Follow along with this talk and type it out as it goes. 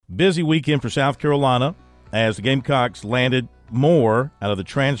Busy weekend for South Carolina as the Gamecocks landed more out of the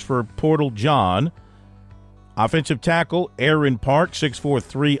transfer portal. John, offensive tackle Aaron Park, 6'4",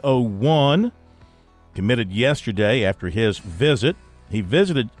 301, committed yesterday after his visit. He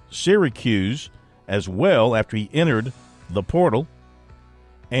visited Syracuse as well after he entered the portal,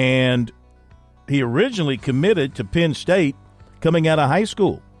 and he originally committed to Penn State coming out of high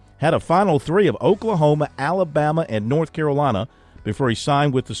school. Had a final three of Oklahoma, Alabama, and North Carolina before he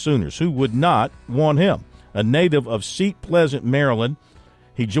signed with the Sooners, who would not want him. A native of Seat Pleasant, Maryland,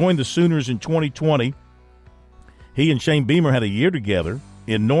 he joined the Sooners in 2020. He and Shane Beamer had a year together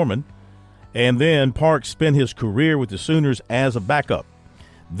in Norman, and then Park spent his career with the Sooners as a backup.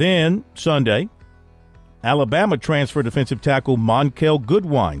 Then, Sunday, Alabama transfer defensive tackle Monkel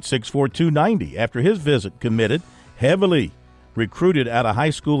Goodwine, 6'4", 290, after his visit committed, heavily recruited out of high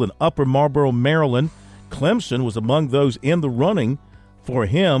school in Upper Marlboro, Maryland. Clemson was among those in the running for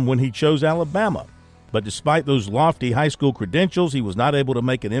him when he chose Alabama. But despite those lofty high school credentials, he was not able to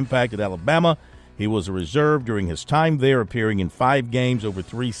make an impact at Alabama. He was a reserve during his time there, appearing in 5 games over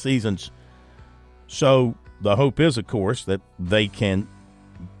 3 seasons. So the hope is, of course, that they can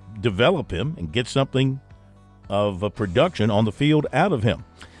develop him and get something of a production on the field out of him.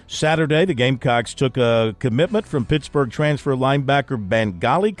 Saturday, the Gamecocks took a commitment from Pittsburgh transfer linebacker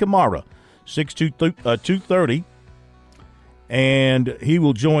Bangali Kamara, 6'2", 230, and he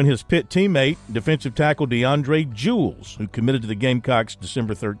will join his Pitt teammate, defensive tackle DeAndre Jules, who committed to the Gamecocks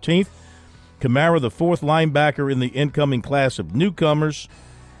December 13th. Kamara, the 4th linebacker in the incoming class of newcomers,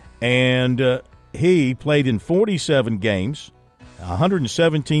 and he played in 47 games,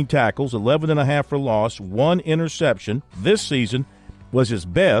 117 tackles, 11.5 for loss, 1 interception. This season was his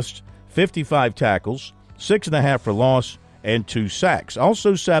best, 55 tackles, 6.5 for loss, and 2 sacks.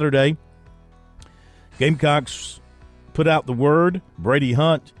 Also Saturday, Gamecocks put out the word. Brady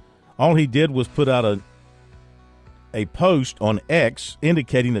Hunt, all he did was put out a post on X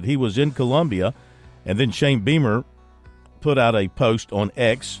indicating that he was in Columbia, and then Shane Beamer put out a post on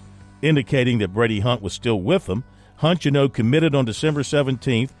X indicating that Brady Hunt was still with them. Hunt, committed on December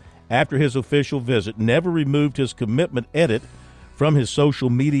 17th after his official visit, never removed his commitment edit from his social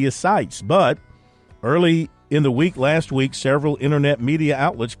media sites. But early in the week, last week, several internet media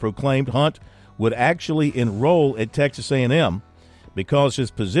outlets proclaimed Hunt would actually enroll at Texas A&M because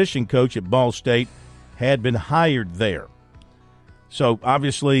his position coach at Ball State had been hired there. So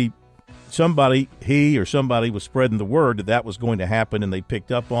obviously he or somebody was spreading the word that was going to happen, and they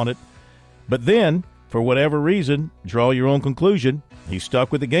picked up on it. But then, for whatever reason, draw your own conclusion, he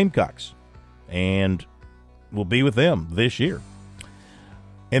stuck with the Gamecocks and will be with them this year.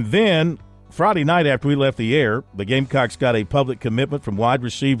 And then Friday night after we left the air, the Gamecocks got a public commitment from wide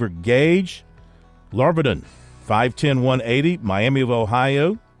receiver Gage Larvadon, 5'10", 180, Miami of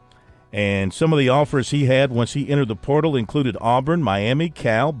Ohio. And some of the offers he had once he entered the portal included Auburn, Miami,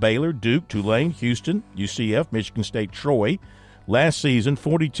 Cal, Baylor, Duke, Tulane, Houston, UCF, Michigan State, Troy. Last season,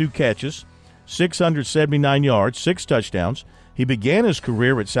 42 catches, 679 yards, 6 touchdowns. He began his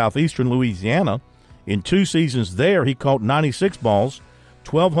career at Southeastern Louisiana. In 2 seasons there, he caught 96 balls,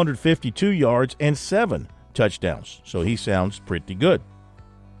 1,252 yards, and 7 touchdowns. So he sounds pretty good.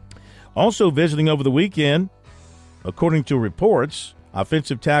 Also visiting over the weekend, according to reports,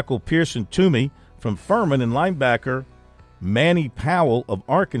 offensive tackle Pearson Toomey from Furman and linebacker Manny Powell of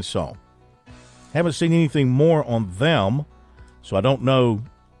Arkansas. Haven't seen anything more on them, so I don't know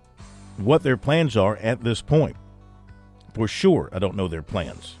what their plans are at this point. For sure, I don't know their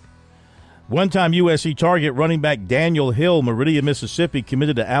plans. One-time USC target running back Daniel Hill, Meridian, Mississippi,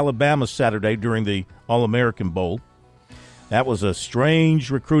 committed to Alabama Saturday during the All-American Bowl. That was a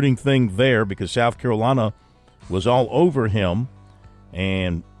strange recruiting thing there because South Carolina was all over him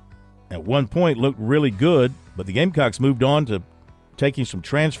and at one point looked really good, but the Gamecocks moved on to taking some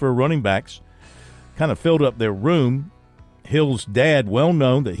transfer running backs, kind of filled up their room. Hill's dad, well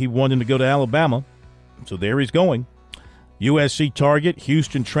known that he wanted to go to Alabama, so there he's going. USC target,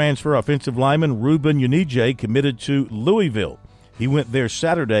 Houston transfer offensive lineman Ruben Unije committed to Louisville. He went there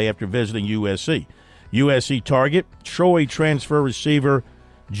Saturday after visiting USC. USC target, Troy transfer receiver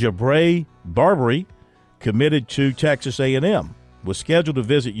Jabre Barbary committed to Texas A&M. Was scheduled to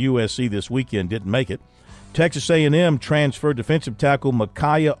visit USC this weekend, didn't make it. Texas A&M transfer defensive tackle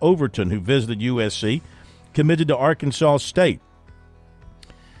Micaiah Overton, who visited USC, committed to Arkansas State.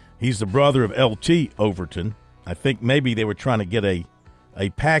 He's the brother of L.T. Overton. I think maybe they were trying to get a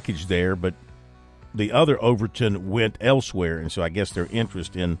package there, but the other Overton went elsewhere, and so I guess their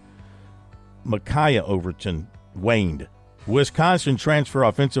interest in Micaiah Overton waned. Wisconsin transfer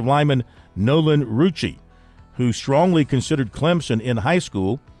offensive lineman Nolan Rucci, who strongly considered Clemson in high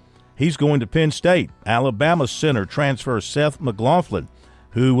school, He's going to Penn State. Alabama center transfer Seth McLaughlin,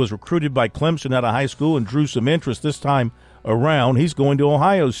 who was recruited by Clemson out of high school and drew some interest this time around. He's going to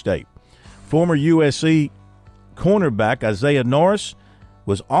Ohio State. Former USC cornerback Isaiah Norris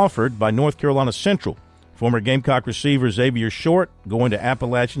was offered by North Carolina Central. Former Gamecock receiver Xavier Short going to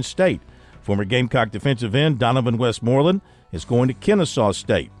Appalachian State. Former Gamecock defensive end Donovan Westmoreland is going to Kennesaw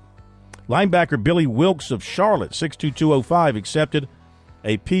State. Linebacker Billy Wilkes of Charlotte, 6'2", accepted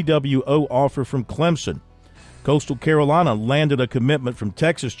a PWO offer from Clemson. Coastal Carolina landed a commitment from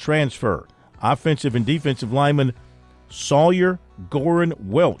Texas transfer. Offensive and defensive lineman Sawyer Goran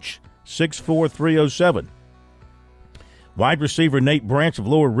Welch, 6'4", 307. Wide receiver Nate Branch of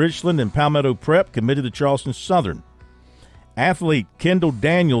Lower Richland and Palmetto Prep committed to Charleston Southern. Athlete Kendall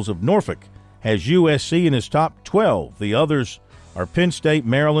Daniels of Norfolk has USC in his top 12. The others are Penn State,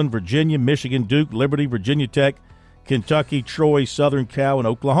 Maryland, Virginia, Michigan, Duke, Liberty, Virginia Tech, Kentucky, Troy, Southern Cal, and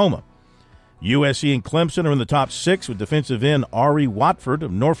Oklahoma. USC and Clemson are in the top 6 with defensive end Ari Watford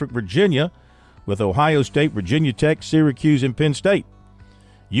of Norfolk, Virginia, with Ohio State, Virginia Tech, Syracuse, and Penn State.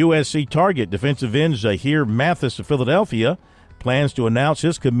 USC target defensive end Zahir Mathis of Philadelphia plans to announce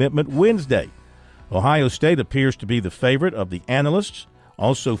his commitment Wednesday. Ohio State appears to be the favorite of the analysts.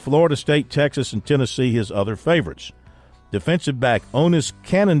 Also, Florida State, Texas, and Tennessee his other favorites. Defensive back Onis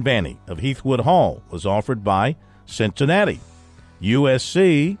Cannonbanny of Heathwood Hall was offered by Cincinnati.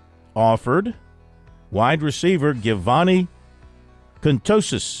 USC offered wide receiver Giovanni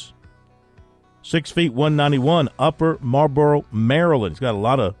Contosis, 6 feet 191, Upper Marlboro, Maryland. He's got a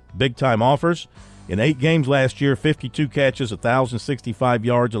lot of big-time offers. In 8 games last year, 52 catches, 1,065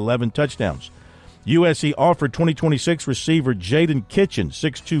 yards, 11 touchdowns. USC offered 2026 receiver Jaden Kitchen,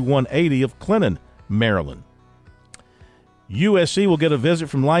 6'2", 180 of Clinton, Maryland. USC will get a visit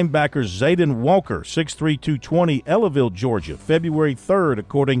from linebacker Zayden Walker, 6'3", 220, Ellaville, Georgia, February 3rd,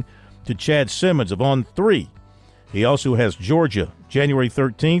 according to Chad Simmons of On3. He also has Georgia, January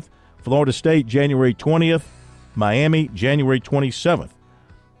 13th, Florida State, January 20th, Miami, January 27th.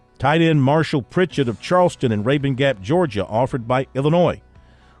 Tight end Marshall Pritchett of Charleston and Raven Gap, Georgia, offered by Illinois.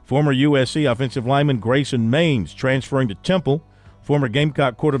 Former USC offensive lineman Grayson Maines transferring to Temple. Former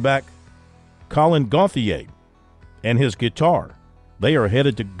Gamecock quarterback Colin Gauthier and his guitar. They are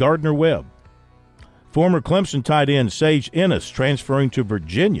headed to Gardner-Webb. Former Clemson tight end Sage Ennis transferring to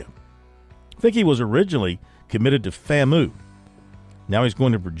Virginia. I think he was originally committed to FAMU. Now he's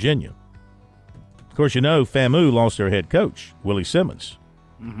going to Virginia. Of course, you know FAMU lost their head coach, Willie Simmons.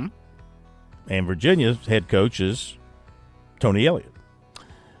 Mm-hmm. And Virginia's head coach is Tony Elliott.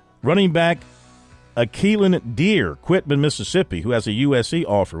 Running back Akeelan Deere, Quitman, Mississippi, who has a USC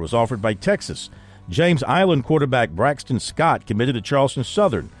offer, was offered by Texas. James Island quarterback Braxton Scott committed to Charleston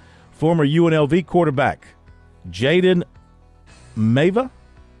Southern. Former UNLV quarterback Jaden Mava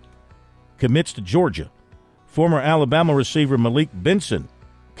commits to Georgia. Former Alabama receiver Malik Benson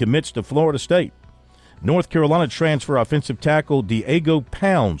commits to Florida State. North Carolina transfer offensive tackle Diego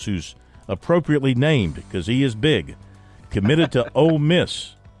Pounds, who's appropriately named because he is big, committed to Ole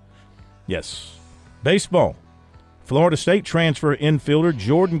Miss. Yes. Baseball. Florida State transfer infielder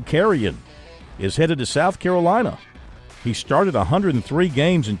Jordan Carrion is headed to South Carolina. He started 103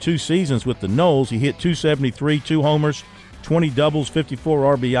 games in 2 seasons with the Noles. He hit .273, 2 homers, 20 doubles,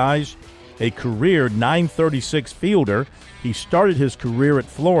 54 RBIs, a career .936 fielder. He started his career at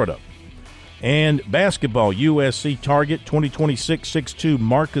Florida. And basketball, USC target 2026 6'2"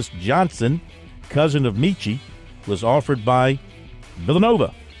 Marcus Johnson, cousin of Michi, was offered by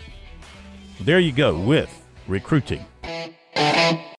Villanova. There you go with recruiting.